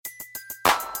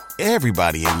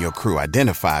Everybody in your crew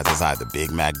identifies as either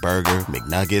Big Mac Burger,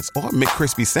 McNuggets, or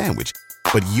McCrispy Sandwich.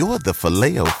 But you're the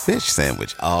Filet-O-Fish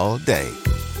Sandwich all day.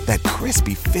 That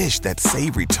crispy fish, that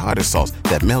savory tartar sauce,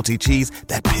 that melty cheese,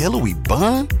 that pillowy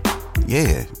bun.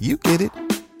 Yeah, you get it.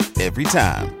 Every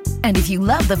time. And if you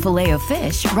love the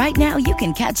Filet-O-Fish, right now you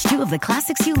can catch two of the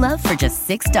classics you love for just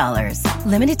 $6.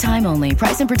 Limited time only.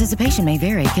 Price and participation may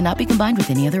vary. Cannot be combined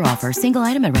with any other offer. Single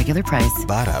item at regular price.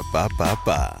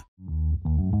 Ba-da-ba-ba-ba.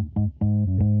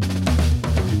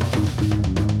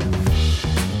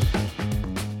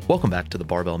 Welcome back to the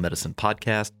Barbell Medicine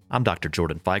Podcast. I'm Dr.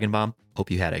 Jordan Feigenbaum.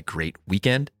 Hope you had a great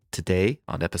weekend. Today,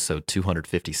 on episode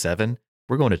 257,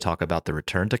 we're going to talk about the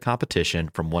return to competition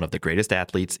from one of the greatest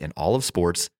athletes in all of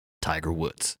sports, Tiger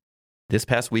Woods. This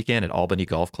past weekend at Albany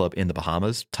Golf Club in the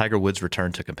Bahamas, Tiger Woods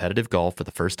returned to competitive golf for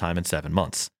the first time in 7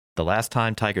 months. The last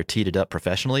time Tiger teed it up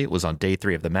professionally was on day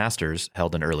 3 of the Masters,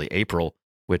 held in early April,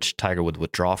 which Tiger would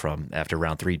withdraw from after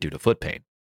round 3 due to foot pain.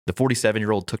 The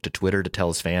 47-year-old took to Twitter to tell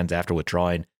his fans after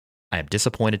withdrawing, "I am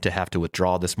disappointed to have to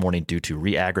withdraw this morning due to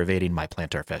re-aggravating my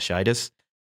plantar fasciitis.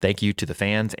 Thank you to the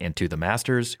fans and to the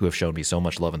Masters who have shown me so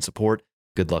much love and support.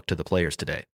 Good luck to the players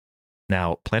today."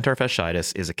 Now, plantar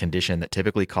fasciitis is a condition that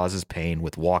typically causes pain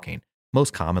with walking,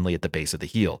 most commonly at the base of the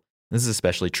heel. This is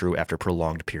especially true after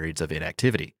prolonged periods of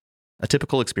inactivity. A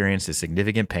typical experience is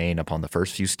significant pain upon the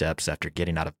first few steps after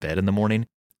getting out of bed in the morning,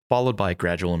 followed by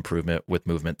gradual improvement with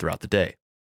movement throughout the day.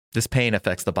 This pain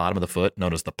affects the bottom of the foot,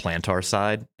 known as the plantar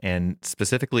side, and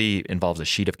specifically involves a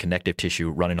sheet of connective tissue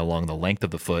running along the length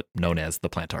of the foot, known as the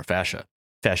plantar fascia.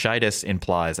 Fasciitis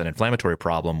implies an inflammatory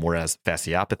problem, whereas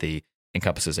fasciopathy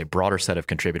encompasses a broader set of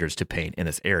contributors to pain in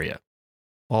this area.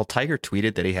 While Tiger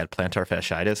tweeted that he had plantar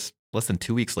fasciitis, less than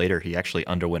 2 weeks later, he actually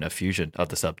underwent a fusion of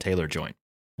the subtalar joint.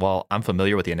 While I'm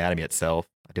familiar with the anatomy itself,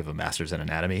 I do have a master's in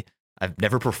anatomy, I've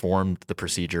never performed the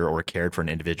procedure or cared for an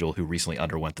individual who recently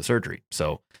underwent the surgery.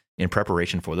 So in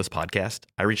preparation for this podcast,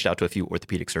 I reached out to a few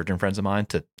orthopedic surgeon friends of mine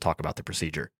to talk about the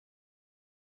procedure.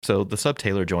 So the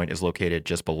subtalar joint is located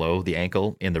just below the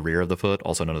ankle in the rear of the foot,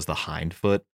 also known as the hind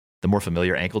foot. The more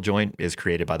familiar ankle joint is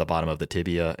created by the bottom of the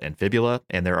tibia and fibula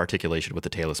and their articulation with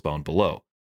the talus bone below.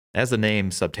 As the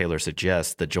name subtalar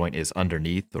suggests, the joint is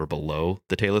underneath or below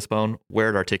the talus bone,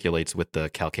 where it articulates with the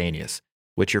calcaneus,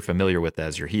 which you're familiar with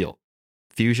as your heel.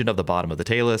 Fusion of the bottom of the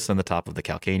talus and the top of the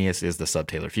calcaneus is the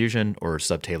subtalar fusion, or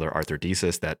subtalar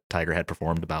arthrodesis, that Tiger had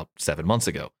performed about 7 months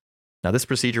ago. Now, this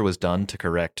procedure was done to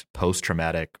correct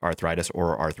post-traumatic arthritis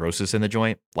or arthrosis in the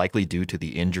joint, likely due to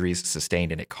the injuries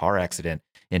sustained in a car accident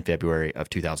in February of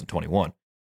 2021.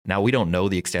 Now, we don't know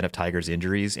the extent of Tiger's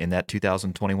injuries in that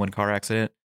 2021 car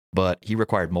accident, but he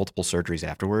required multiple surgeries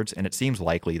afterwards, and it seems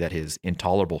likely that his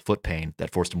intolerable foot pain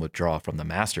that forced him to withdraw from the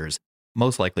Masters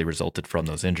most likely resulted from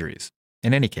those injuries.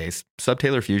 In any case,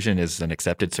 subtalar fusion is an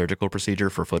accepted surgical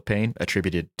procedure for foot pain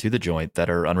attributed to the joint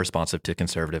that are unresponsive to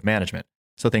conservative management.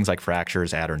 So things like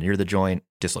fractures at or near the joint,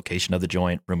 dislocation of the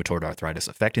joint, rheumatoid arthritis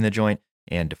affecting the joint,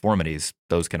 and deformities,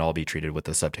 those can all be treated with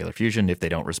the subtalar fusion if they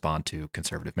don't respond to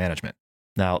conservative management.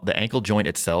 Now, the ankle joint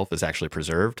itself is actually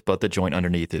preserved, but the joint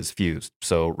underneath is fused.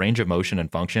 So range of motion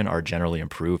and function are generally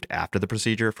improved after the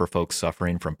procedure for folks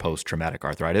suffering from post-traumatic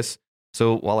arthritis.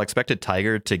 So while I expected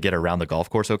Tiger to get around the golf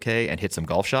course okay and hit some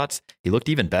golf shots, he looked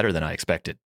even better than I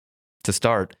expected. To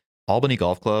start, Albany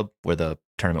Golf Club, where the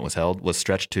tournament was held, was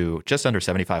stretched to just under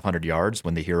 7,500 yards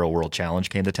when the Hero World Challenge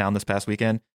came to town this past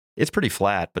weekend. It's pretty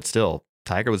flat, but still,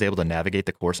 Tiger was able to navigate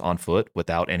the course on foot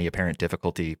without any apparent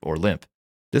difficulty or limp.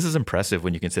 This is impressive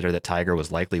when you consider that Tiger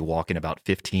was likely walking about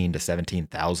 15 to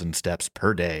 17,000 steps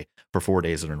per day for 4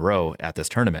 days in a row at this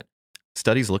tournament.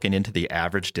 Studies looking into the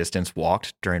average distance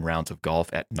walked during rounds of golf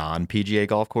at non-PGA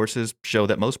golf courses show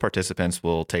that most participants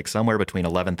will take somewhere between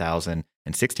 11,000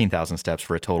 and 16,000 steps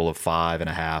for a total of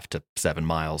 5.5 to 7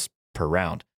 miles per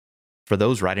round. For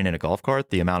those riding in a golf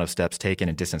cart, the amount of steps taken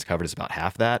and distance covered is about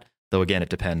half that, though again, it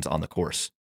depends on the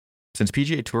course. Since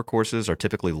PGA Tour courses are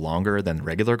typically longer than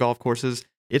regular golf courses,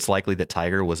 it's likely that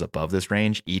Tiger was above this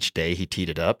range each day he teed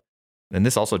it up. And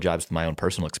this also jives with my own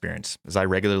personal experience, as I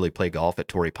regularly play golf at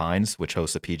Torrey Pines, which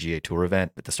hosts a PGA Tour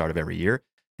event at the start of every year,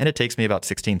 and it takes me about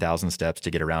 16,000 steps to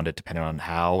get around it depending on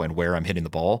how and where I'm hitting the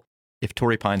ball. If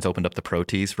Torrey Pines opened up the pro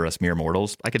tees for us mere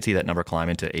mortals, I could see that number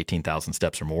climbing to 18,000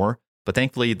 steps or more, but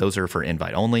thankfully those are for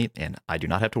invite only, and I do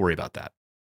not have to worry about that.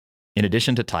 In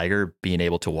addition to Tiger being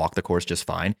able to walk the course just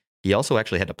fine, he also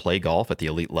actually had to play golf at the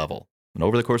elite level. And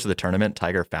over the course of the tournament,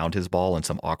 Tiger found his ball in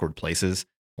some awkward places.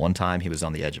 One time he was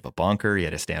on the edge of a bunker, he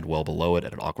had to stand well below it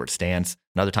at an awkward stance.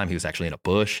 Another time he was actually in a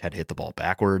bush, had to hit the ball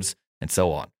backwards, and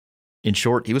so on. In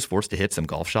short, he was forced to hit some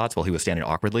golf shots while he was standing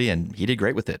awkwardly, and he did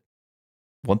great with it.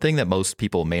 One thing that most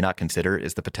people may not consider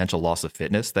is the potential loss of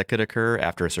fitness that could occur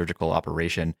after a surgical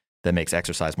operation that makes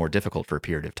exercise more difficult for a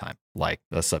period of time, like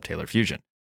a subtalar fusion.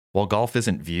 While golf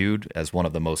isn't viewed as one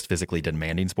of the most physically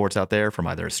demanding sports out there from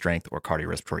either a strength or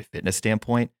cardiorespiratory fitness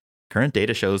standpoint, current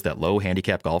data shows that low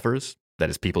handicap golfers,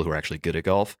 that is people who are actually good at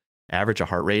golf, average a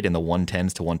heart rate in the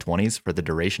 110s to 120s for the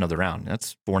duration of the round.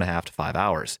 That's 4.5 to 5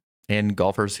 hours. And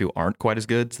golfers who aren't quite as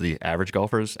good, so the average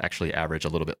golfers, actually average a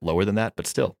little bit lower than that, but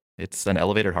still, it's an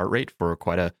elevated heart rate for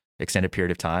quite an extended period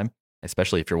of time,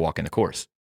 especially if you're walking the course.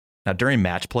 Now, during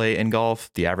match play in golf,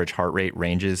 the average heart rate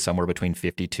ranges somewhere between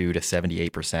 52 to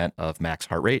 78% of max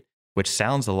heart rate, which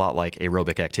sounds a lot like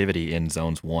aerobic activity in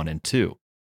zones 1 and 2.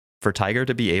 For Tiger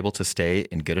to be able to stay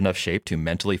in good enough shape to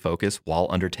mentally focus while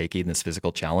undertaking this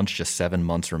physical challenge just 7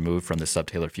 months removed from the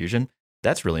subtalar fusion,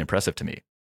 that's really impressive to me.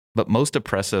 But most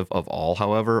impressive of all,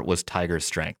 however, was Tiger's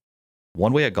strength.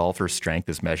 One way a golfer's strength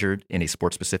is measured in a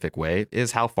sport-specific way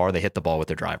is how far they hit the ball with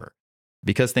their driver.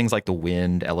 Because things like the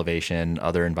wind, elevation,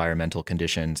 other environmental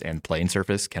conditions, and playing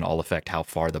surface can all affect how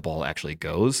far the ball actually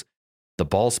goes, the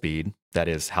ball speed, that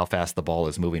is, how fast the ball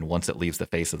is moving once it leaves the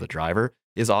face of the driver,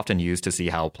 is often used to see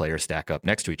how players stack up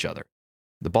next to each other.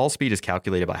 The ball speed is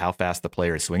calculated by how fast the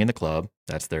player is swinging the club,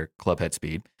 that's their club head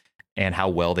speed, and how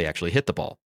well they actually hit the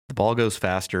ball. The ball goes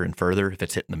faster and further if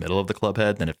it's hit in the middle of the club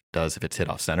head than it does if it's hit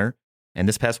off center. And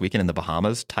this past weekend in the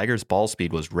Bahamas, Tiger's ball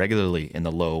speed was regularly in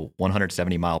the low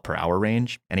 170 mile per hour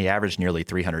range, and he averaged nearly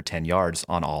 310 yards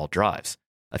on all drives.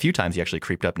 A few times he actually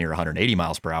creeped up near 180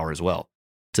 miles per hour as well.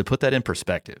 To put that in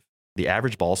perspective, the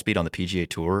average ball speed on the PGA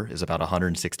Tour is about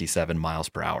 167 miles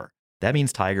per hour. That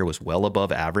means Tiger was well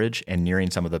above average and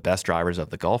nearing some of the best drivers of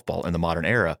the golf ball in the modern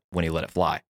era when he let it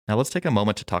fly. Now let's take a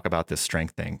moment to talk about this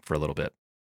strength thing for a little bit.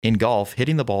 In golf,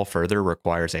 hitting the ball further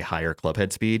requires a higher club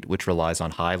head speed, which relies on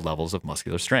high levels of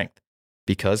muscular strength.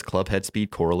 Because club head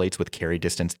speed correlates with carry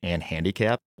distance and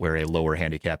handicap, where a lower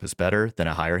handicap is better than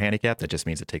a higher handicap, that just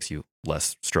means it takes you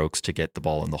less strokes to get the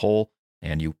ball in the hole,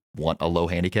 and you want a low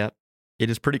handicap,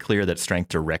 it is pretty clear that strength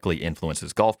directly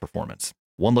influences golf performance.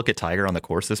 One look at Tiger on the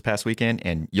course this past weekend,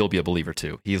 and you'll be a believer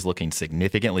too. He is looking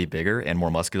significantly bigger and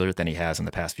more muscular than he has in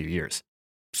the past few years.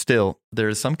 Still, there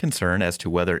is some concern as to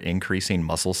whether increasing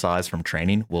muscle size from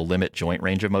training will limit joint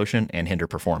range of motion and hinder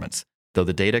performance. Though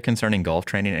the data concerning golf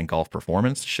training and golf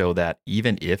performance show that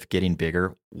even if getting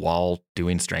bigger while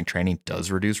doing strength training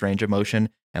does reduce range of motion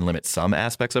and limit some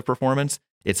aspects of performance,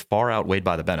 it's far outweighed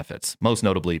by the benefits, most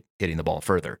notably hitting the ball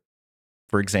further.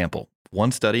 For example,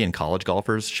 one study in college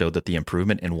golfers showed that the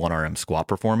improvement in 1RM squat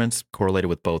performance correlated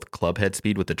with both club head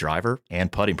speed with the driver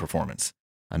and putting performance.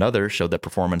 Another showed that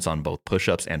performance on both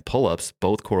push-ups and pull-ups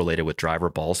both correlated with driver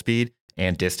ball speed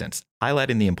and distance,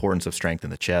 highlighting the importance of strength in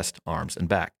the chest, arms, and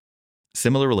back.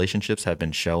 Similar relationships have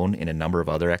been shown in a number of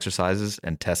other exercises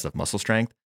and tests of muscle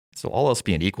strength, so all else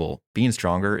being equal, being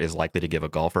stronger is likely to give a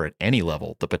golfer at any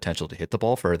level the potential to hit the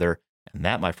ball further, and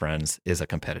that, my friends, is a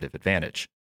competitive advantage.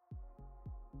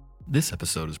 This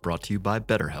episode is brought to you by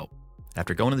BetterHelp.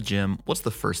 After going to the gym, what's the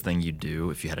first thing you'd do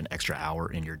if you had an extra hour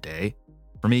in your day?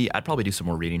 For me, I'd probably do some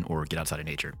more reading or get outside of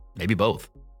nature. Maybe both.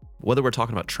 Whether we're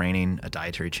talking about training, a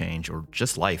dietary change, or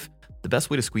just life, the best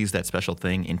way to squeeze that special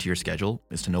thing into your schedule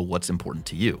is to know what's important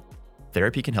to you.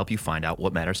 Therapy can help you find out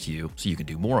what matters to you so you can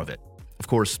do more of it. Of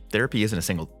course, therapy isn't a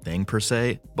single thing per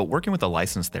se, but working with a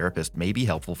licensed therapist may be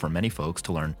helpful for many folks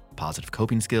to learn positive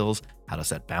coping skills, how to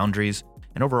set boundaries,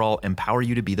 and overall empower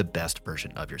you to be the best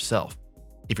version of yourself.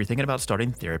 If you're thinking about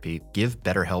starting therapy, give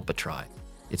BetterHelp a try.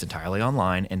 It's entirely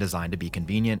online and designed to be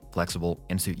convenient, flexible,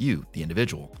 and suit you, the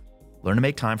individual. Learn to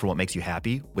make time for what makes you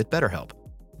happy with BetterHelp.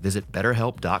 Visit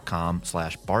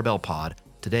betterhelp.com/barbellpod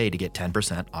today to get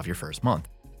 10% off your first month.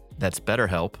 That's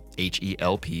BetterHelp,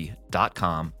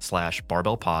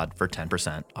 HELP.com/barbellpod for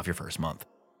 10% off your first month.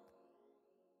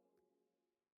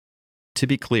 To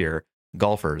be clear,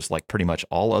 golfers, like pretty much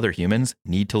all other humans,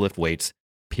 need to lift weights,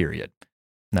 period.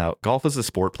 Now, golf is a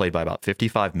sport played by about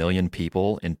 55 million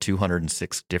people in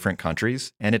 206 different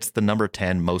countries, and it's the number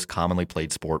 10 most commonly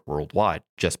played sport worldwide,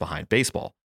 just behind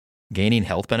baseball. Gaining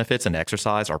health benefits and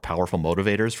exercise are powerful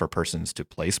motivators for persons to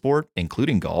play sport,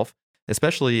 including golf,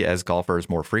 especially as golfers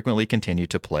more frequently continue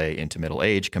to play into middle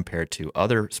age compared to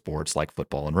other sports like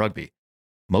football and rugby.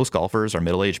 Most golfers are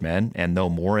middle-aged men, and though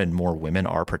more and more women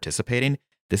are participating,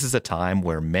 this is a time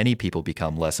where many people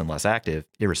become less and less active,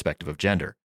 irrespective of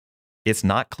gender. It's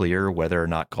not clear whether or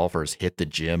not golfers hit the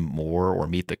gym more or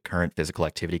meet the current physical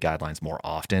activity guidelines more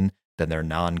often than their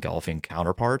non-golfing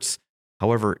counterparts.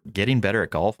 However, getting better at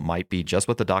golf might be just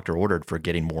what the doctor ordered for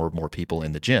getting more and more people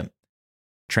in the gym.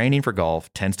 Training for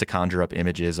golf tends to conjure up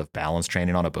images of balance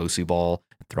training on a Bosu ball,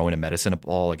 throwing a medicine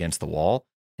ball against the wall,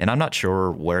 And I'm not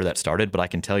sure where that started, but I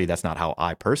can tell you that's not how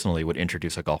I personally would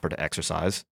introduce a golfer to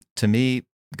exercise. To me,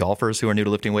 golfers who are new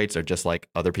to lifting weights are just like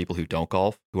other people who don't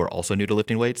golf, who are also new to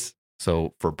lifting weights.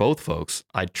 So for both folks,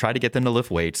 I'd try to get them to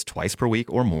lift weights twice per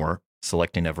week or more,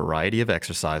 selecting a variety of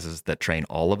exercises that train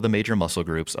all of the major muscle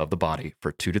groups of the body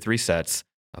for 2 to 3 sets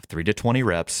of 3 to 20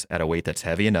 reps at a weight that's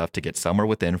heavy enough to get somewhere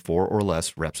within 4 or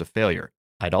less reps of failure.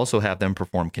 I'd also have them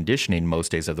perform conditioning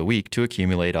most days of the week to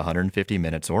accumulate 150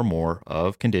 minutes or more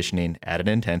of conditioning at an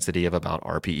intensity of about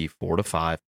RPE 4 to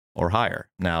 5 or higher.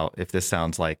 Now, if this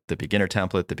sounds like the beginner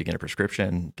template, the beginner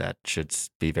prescription, that should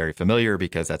be very familiar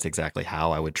because that's exactly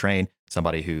how I would train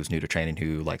somebody who's new to training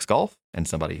who likes golf and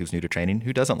somebody who's new to training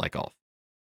who doesn't like golf.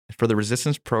 For the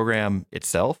resistance program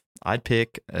itself, I'd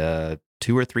pick 2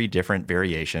 or 3 different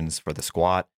variations for the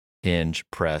squat, hinge,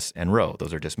 press, and row.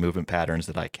 Those are just movement patterns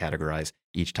that I categorize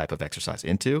each type of exercise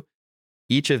into.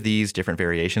 Each of these different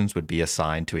variations would be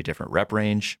assigned to a different rep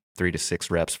range, 3 to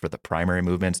 6 reps for the primary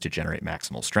movements to generate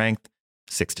maximal strength,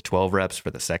 6 to 12 reps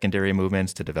for the secondary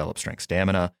movements to develop strength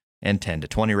stamina, and 10 to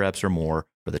 20 reps or more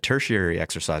for the tertiary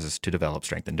exercises to develop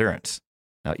strength endurance.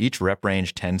 Now, each rep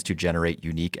range tends to generate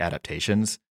unique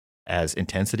adaptations. As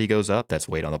intensity goes up, that's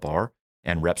weight on the bar,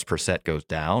 and reps per set goes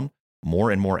down,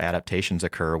 more and more adaptations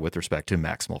occur with respect to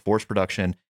maximal force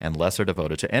production and less are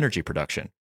devoted to energy production.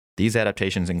 These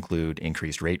adaptations include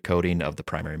increased rate coding of the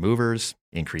primary movers,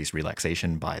 increased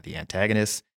relaxation by the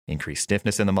antagonists, increased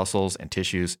stiffness in the muscles and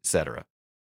tissues, etc.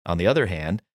 On the other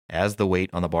hand, as the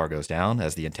weight on the bar goes down,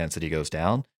 as the intensity goes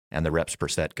down, and the reps per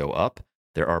set go up,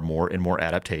 there are more and more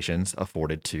adaptations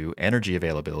afforded to energy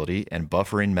availability and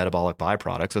buffering metabolic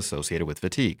byproducts associated with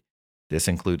fatigue. This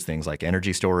includes things like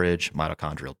energy storage,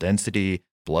 mitochondrial density,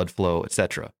 blood flow,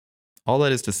 etc. All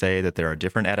that is to say that there are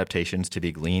different adaptations to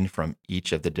be gleaned from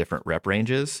each of the different rep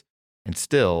ranges, and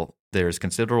still, there's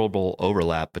considerable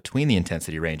overlap between the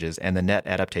intensity ranges, and the net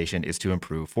adaptation is to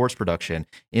improve force production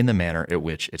in the manner at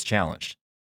which it's challenged.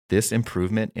 This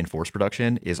improvement in force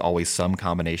production is always some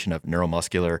combination of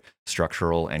neuromuscular,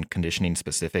 structural, and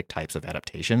conditioning-specific types of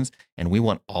adaptations, and we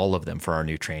want all of them for our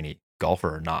new trainee,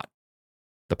 golfer or not.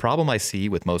 The problem I see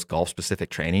with most golf-specific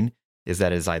training is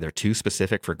that it is either too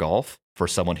specific for golf, for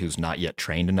someone who's not yet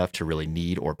trained enough to really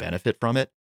need or benefit from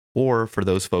it, or for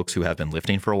those folks who have been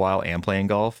lifting for a while and playing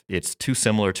golf, it's too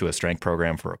similar to a strength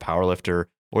program for a powerlifter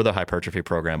or the hypertrophy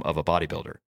program of a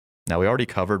bodybuilder. Now, we already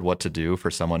covered what to do for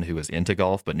someone who is into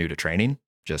golf but new to training.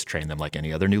 Just train them like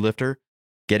any other new lifter.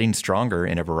 Getting stronger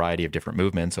in a variety of different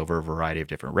movements over a variety of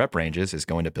different rep ranges is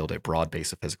going to build a broad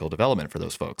base of physical development for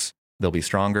those folks. They'll be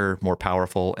stronger, more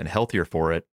powerful, and healthier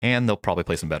for it, and they'll probably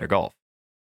play some better golf.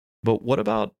 But what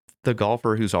about the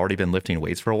golfer who's already been lifting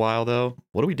weights for a while, though?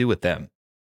 What do we do with them?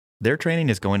 Their training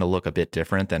is going to look a bit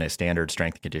different than a standard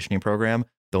strength and conditioning program,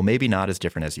 though maybe not as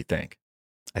different as you think.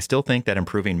 I still think that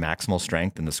improving maximal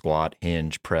strength in the squat,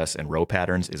 hinge, press, and row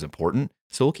patterns is important,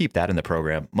 so we'll keep that in the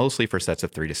program, mostly for sets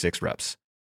of 3 to 6 reps.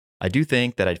 I do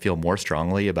think that I'd feel more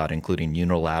strongly about including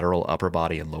unilateral upper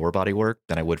body and lower body work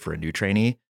than I would for a new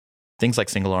trainee. Things like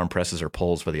single arm presses or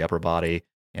pulls for the upper body,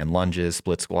 and lunges,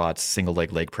 split squats, single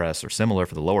leg press, or similar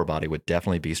for the lower body would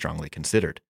definitely be strongly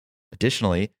considered.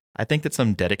 Additionally, I think that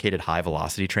some dedicated high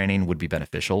velocity training would be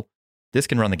beneficial. This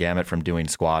can run the gamut from doing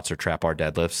squats or trap bar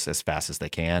deadlifts as fast as they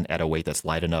can at a weight that's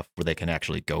light enough where they can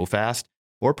actually go fast,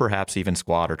 or perhaps even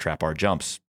squat or trap bar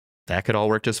jumps. That could all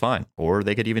work just fine, or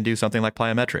they could even do something like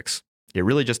plyometrics. It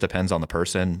really just depends on the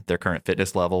person, their current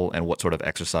fitness level, and what sort of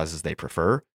exercises they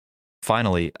prefer.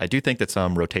 Finally, I do think that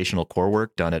some rotational core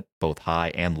work done at both high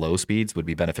and low speeds would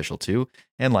be beneficial too,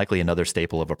 and likely another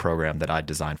staple of a program that I'd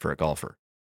design for a golfer.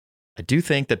 I do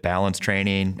think that balance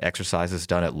training, exercises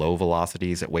done at low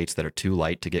velocities at weights that are too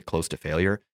light to get close to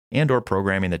failure, and or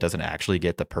programming that doesn't actually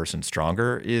get the person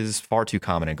stronger is far too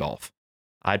common in golf.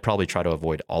 I'd probably try to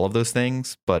avoid all of those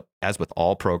things, but as with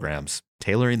all programs,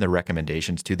 tailoring the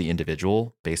recommendations to the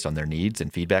individual based on their needs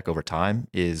and feedback over time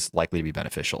is likely to be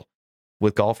beneficial.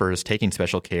 With golfers, taking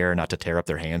special care not to tear up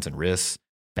their hands and wrists,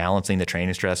 balancing the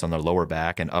training stress on their lower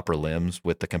back and upper limbs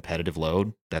with the competitive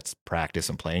load, that's practice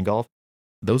and playing golf,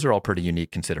 those are all pretty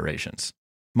unique considerations.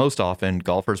 Most often,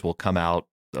 golfers will come out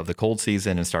of the cold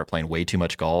season and start playing way too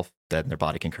much golf that their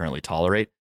body can currently tolerate.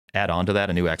 Add on to that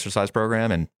a new exercise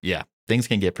program, and yeah, things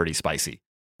can get pretty spicy.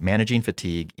 Managing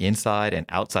fatigue inside and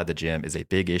outside the gym is a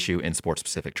big issue in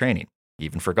sport-specific training,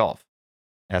 even for golf.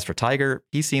 As for Tiger,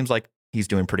 he seems like he's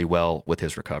doing pretty well with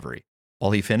his recovery.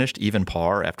 While he finished even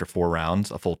par after 4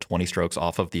 rounds, a full 20 strokes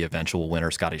off of the eventual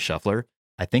winner Scottie Scheffler,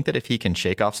 I think that if he can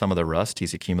shake off some of the rust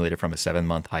he's accumulated from a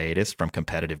 7-month hiatus from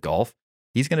competitive golf,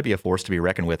 he's going to be a force to be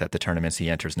reckoned with at the tournaments he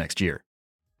enters next year.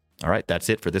 All right, that's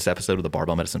it for this episode of the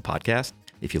Barbell Medicine Podcast.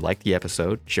 If you liked the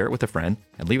episode, share it with a friend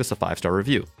and leave us a 5-star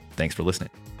review. Thanks for listening.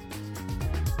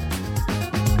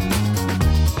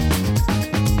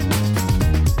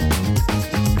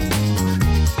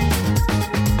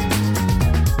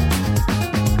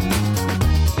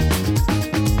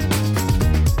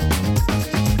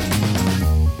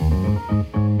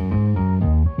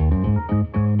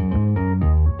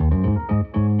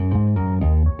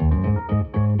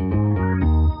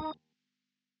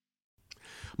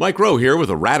 Mike Rowe here with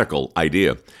a radical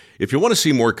idea. If you want to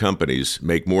see more companies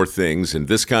make more things in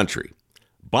this country,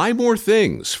 buy more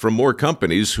things from more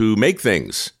companies who make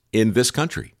things in this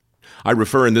country. I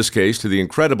refer in this case to the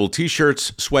incredible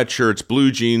t-shirts, sweatshirts, blue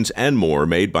jeans, and more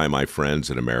made by my friends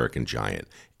at American Giant.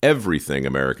 Everything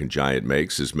American Giant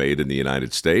makes is made in the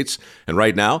United States. And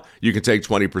right now, you can take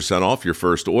 20% off your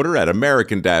first order at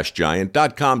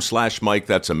american-giant.com/Mike.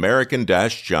 That's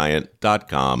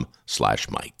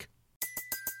american-giant.com/Mike.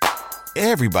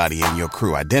 Everybody in your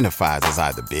crew identifies as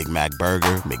either Big Mac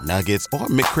Burger, McNuggets, or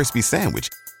McCrispy Sandwich.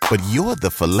 But you're the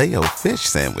Filet-O-Fish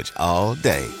Sandwich all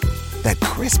day. That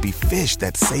crispy fish,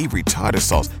 that savory tartar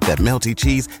sauce, that melty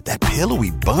cheese, that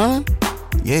pillowy bun.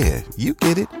 Yeah, you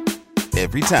get it.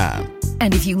 Every time.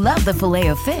 And if you love the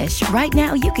Filet-O-Fish, right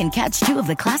now you can catch 2 of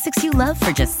the classics you love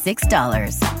for just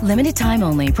 $6. Limited time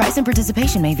only. Price and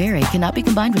participation may vary. Cannot be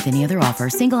combined with any other offer.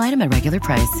 Single item at regular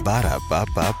price.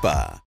 Ba-da-ba-ba-ba.